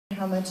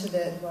how much of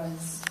it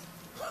was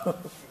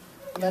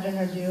letting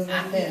her do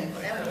her thing?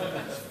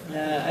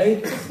 Yeah,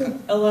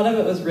 a lot of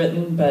it was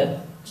written, but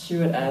she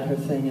would add her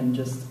thing and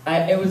just.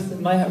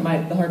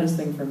 The hardest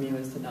thing for me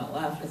was to not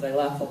laugh because I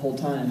laughed the whole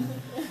time.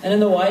 And in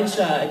the wide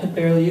shot, I could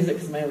barely use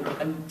it because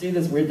I do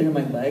this weird thing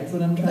with my legs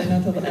when I'm trying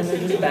not to, and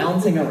they're just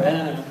bouncing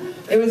around.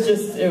 It was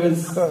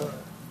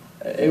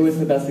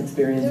the best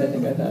experience I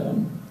think I've had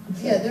on.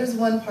 So. Yeah, there's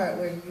one part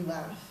where you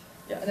laugh,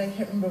 yeah. And I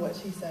can't remember what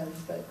she says,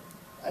 but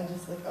I'm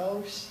just like,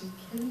 oh, she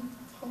can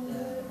hold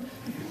it.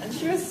 And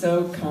she was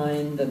so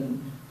kind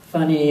and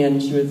funny,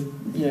 and she was,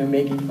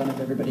 making fun of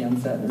everybody on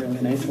set in a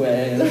really nice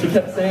way. And she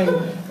kept saying,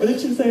 what did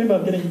she say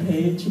about getting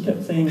paid? She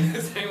kept saying,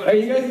 are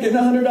you guys getting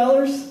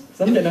 $100?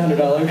 So I'm getting $100.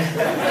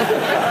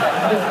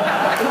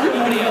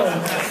 Nobody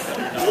else.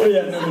 Oh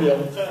yeah, nobody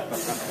else.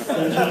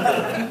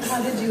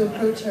 How did you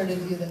approach her to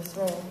do this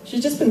role?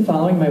 She's just been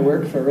following my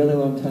work for a really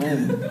long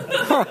time.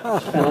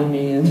 She found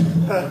me and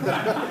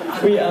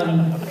we reached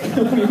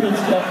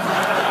out.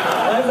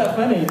 Why is that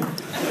funny?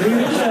 We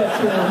reached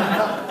out to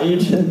her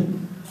agent.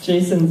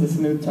 Jason's a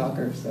smooth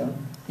talker, so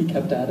he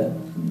kept at it.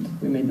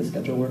 And we made the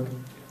schedule work.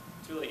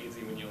 It's really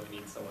easy when you only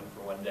need someone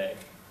for one day.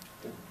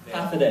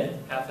 Half a day.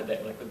 Half a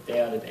day, like with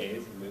day out of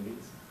days in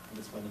movies. And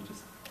this one you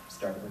just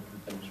start work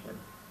and finish work.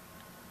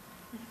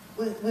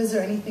 Was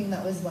there anything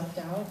that was left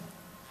out?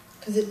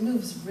 Because it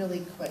moves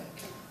really quick.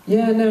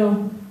 Yeah, no,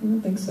 I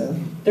don't think so.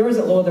 There was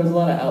a lot of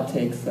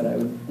outtakes that I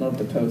would love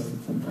to post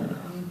at some point.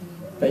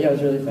 Mm-hmm. But yeah, it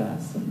was really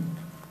fast. And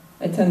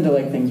I tend to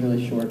like things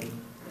really short.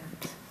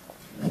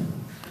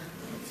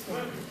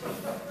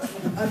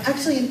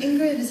 Actually,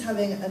 Ingrid is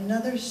having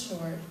another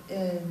short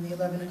in the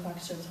 11 o'clock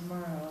show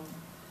tomorrow.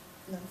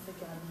 And that's the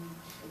Gabby.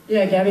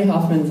 Yeah, Gabby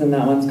Hoffman's in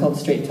that one. It's called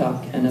Straight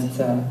Talk, and it's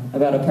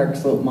about a Park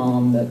Slope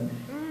mom that...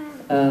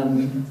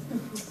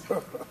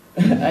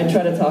 I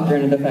try to talk her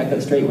into the fact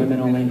that straight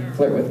women only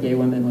flirt with gay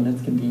women when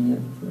it's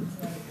convenient. So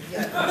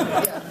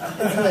yeah,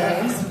 it's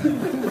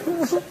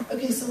hilarious.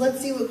 Okay, so let's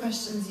see what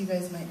questions you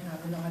guys might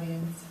have in the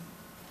audience.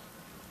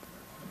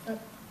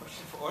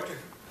 Question for Audrey.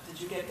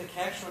 Did you get the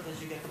cash or did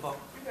you get the book?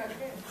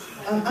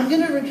 I'm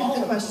going to repeat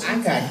the question.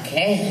 I got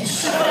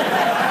cash. I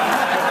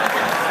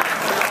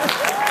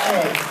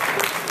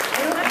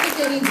don't think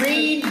any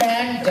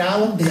greenback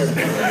dollar bill.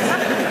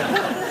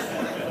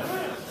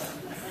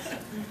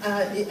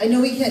 I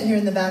know we can't hear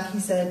in the back. He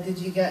said, did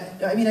you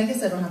get, I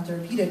guess I don't have to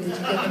repeat it. Did you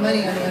get the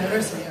money on the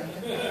anniversary?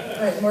 Okay.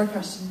 All right, more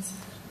questions.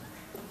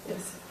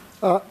 Yes.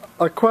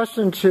 A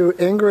question to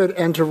Ingrid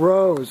and to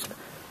Rose.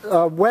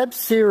 Web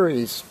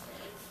series.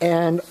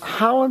 And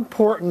how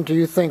important do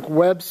you think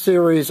web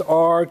series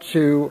are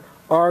to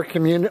our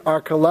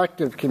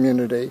collective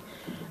community?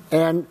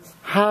 And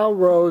how,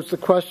 Rose, the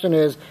question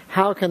is,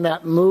 how can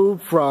that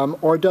move from,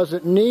 or does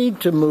it need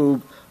to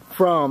move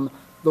from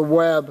the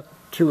web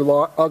to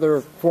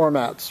other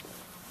formats?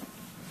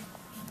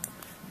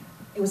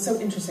 It was so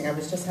interesting. I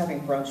was just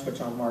having brunch with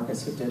John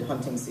Marcus, who did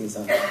Hunting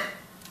Season,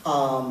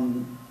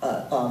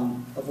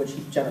 of which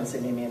he generously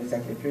made me an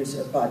executive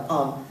producer. But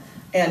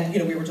and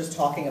we were just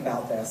talking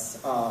about this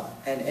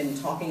and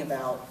talking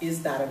about,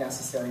 is that a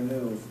necessary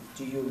move?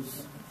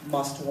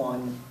 Must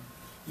one?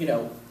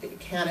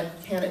 Can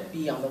it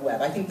be on the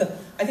web? I think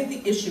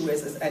the issue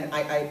is and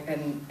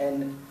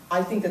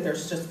I think that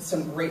there's just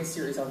some great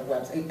series on the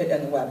webs and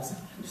the webs.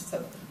 Just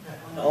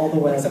all the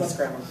webs. Someone's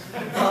scrambling.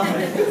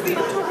 The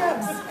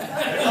interwebs.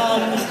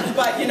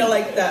 But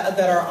like that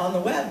are on the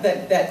web.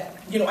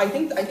 I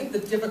think the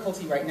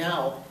difficulty right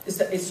now is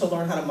to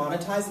learn how to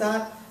monetize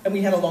that. And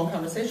we had a long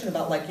conversation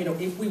about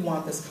if we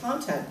want this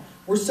content,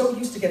 we're so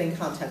used to getting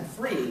content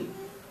free,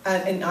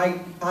 and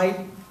I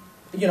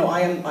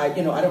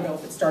don't know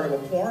if it started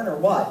with porn or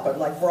what, but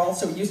we're all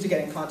so used to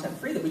getting content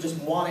free that we just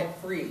want it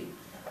free.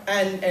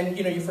 And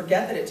you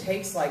forget that it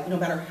takes no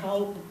matter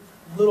how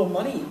little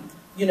money,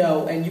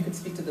 and you could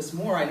speak to this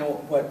more, I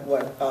know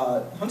what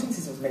Hunting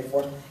Season was made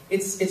for,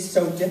 it's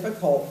so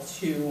difficult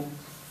to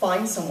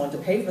find someone to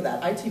pay for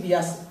that.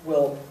 ITVS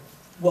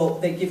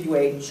they give you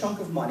a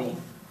chunk of money,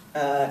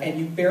 and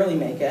you barely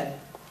make it,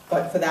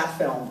 but for that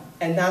film,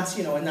 and that's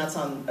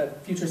on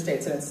Future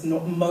States, and it's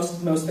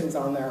most things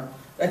on there.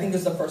 I think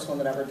this is the first one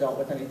that ever dealt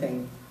with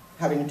anything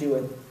having to do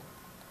with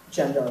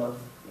gender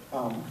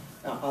on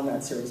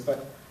that series.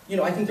 But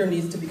I think there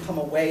needs to become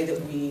a way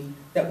that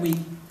we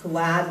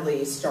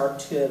gladly start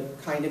to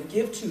kind of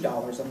give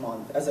 $2 a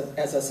month as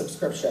a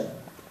subscription,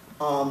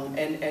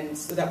 and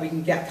so that we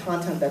can get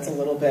content that's a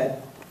little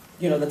bit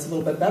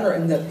better,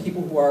 and that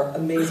people who are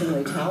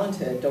amazingly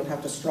talented don't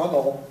have to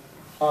struggle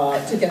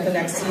to get the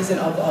next season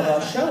of a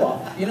show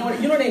up. You know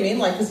what I mean?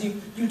 Because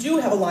you do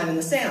have a line in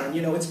the sand.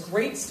 It's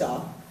great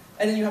stuff.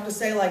 And then you have to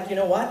say, you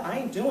know what, I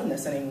ain't doing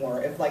this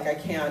anymore if, I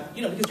can't,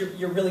 because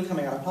you're really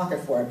coming out of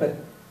pocket for it, but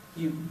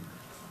you...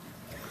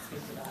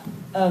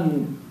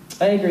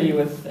 I agree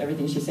with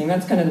everything she's saying.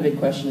 That's kind of the big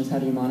question, is how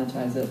do you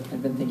monetize it?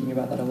 I've been thinking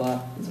about that a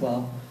lot as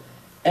well.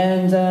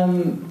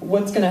 And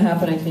what's going to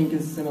happen, I think,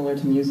 is similar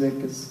to music,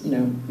 is, you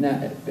know,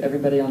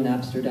 everybody on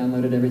Napster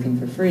downloaded everything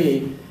for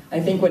free. I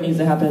think what needs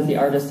to happen is the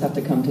artists have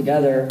to come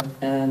together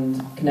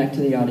and connect to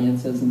the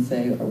audiences and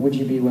say, would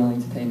you be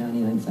willing to pay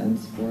 99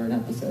 cents for an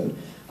episode?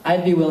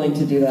 I'd be willing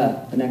to do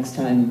that the next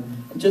time,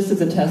 just as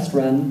a test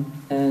run,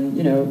 and,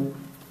 you know,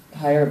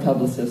 hire a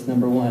publicist,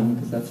 number one,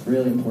 because that's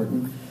really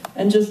important.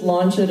 And just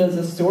launch it as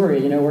a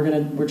story. You know,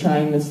 we're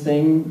trying this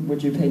thing,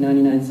 would you pay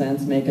 99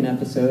 cents, make an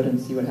episode,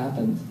 and see what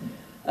happens.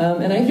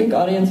 And I think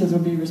audiences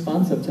would be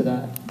responsive to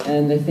that.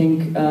 And I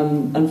think,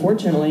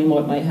 unfortunately,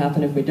 what might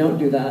happen if we don't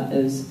do that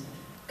is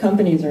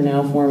companies are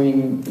now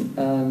forming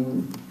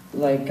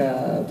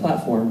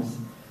platforms.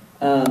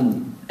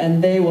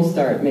 And they will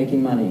start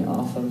making money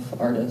off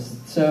of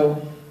artists.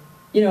 So,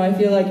 you know, I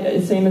feel like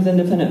it's same as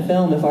independent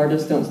film. If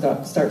artists don't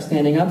start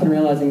standing up and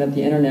realizing that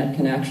the internet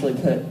can actually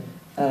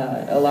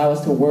allow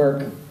us to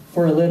work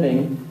for a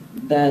living,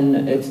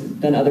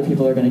 then other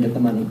people are going to get the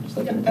money. Just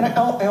like and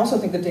I also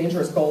think the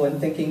dangerous goal in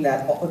thinking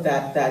that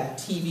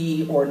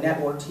TV or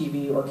network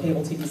TV or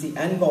cable TV is the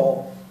end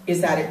goal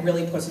is that it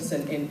really puts us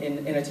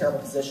in a terrible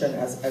position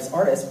as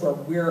artists,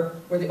 where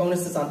the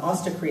onus is on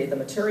us to create the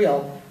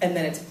material, and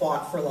then it's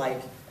bought for,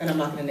 like, and I'm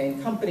not going to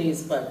name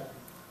companies, but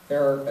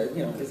there are,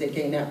 you know, is a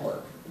gay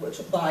network which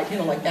buy, you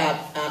know, like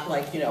at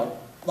like, you know,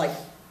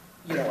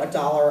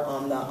 $1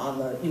 on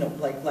the you know,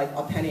 like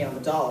a penny on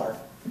the dollar.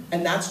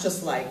 And that's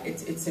just like,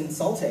 it's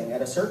insulting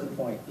at a certain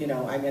point, you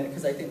know, I mean,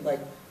 because I think,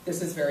 like,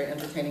 this is very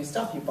entertaining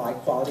stuff. You buy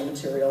quality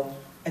material,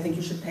 I think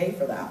you should pay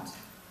for that,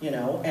 you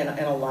know, and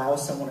allow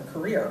someone a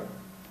career.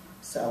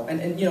 So,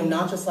 and you know,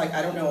 not just like,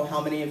 I don't know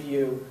how many of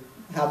you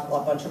have a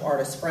bunch of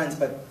artist friends,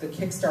 but the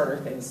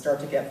Kickstarter things start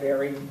to get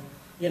very,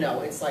 you know,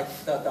 it's like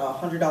the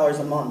 $100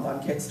 a month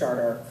on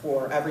Kickstarter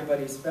for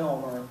everybody's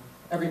film or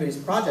everybody's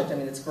project. I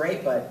mean, it's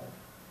great, but,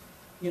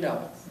 you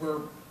know,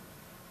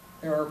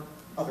 there are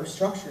other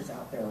structures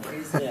out there.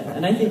 Yeah,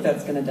 and I think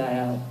that's going to die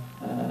out.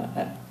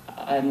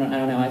 I don't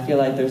know. I feel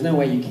like there's no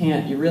way you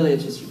can't.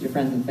 It's just your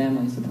friends and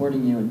family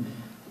supporting you. And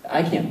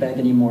I can't beg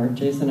anymore.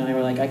 Jason and I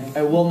were like,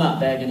 I will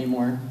not beg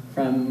anymore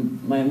from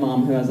my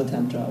mom, who has a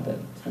temp job at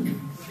some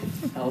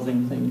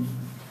housing thing.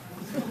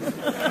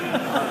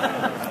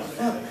 I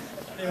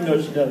don't even know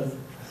what she does.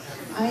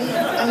 I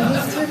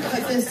hate to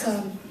cut this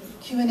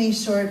Q&A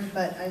short,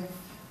 but I've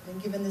been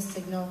given this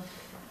signal.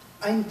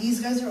 These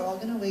guys are all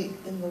going to wait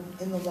in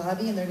the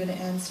lobby, and they're going to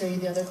answer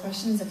the other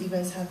questions that you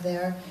guys have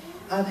there.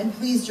 And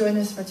please join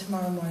us for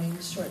tomorrow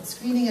morning's short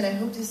screening, and I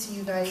hope to see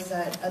you guys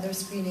at other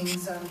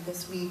screenings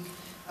this week.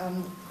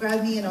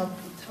 Grab me and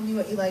tell me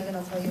what you like, and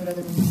I'll tell you what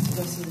other movies to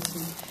go see this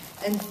week.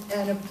 And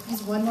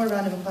please, one more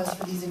round of applause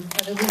for these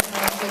incredibly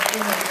talented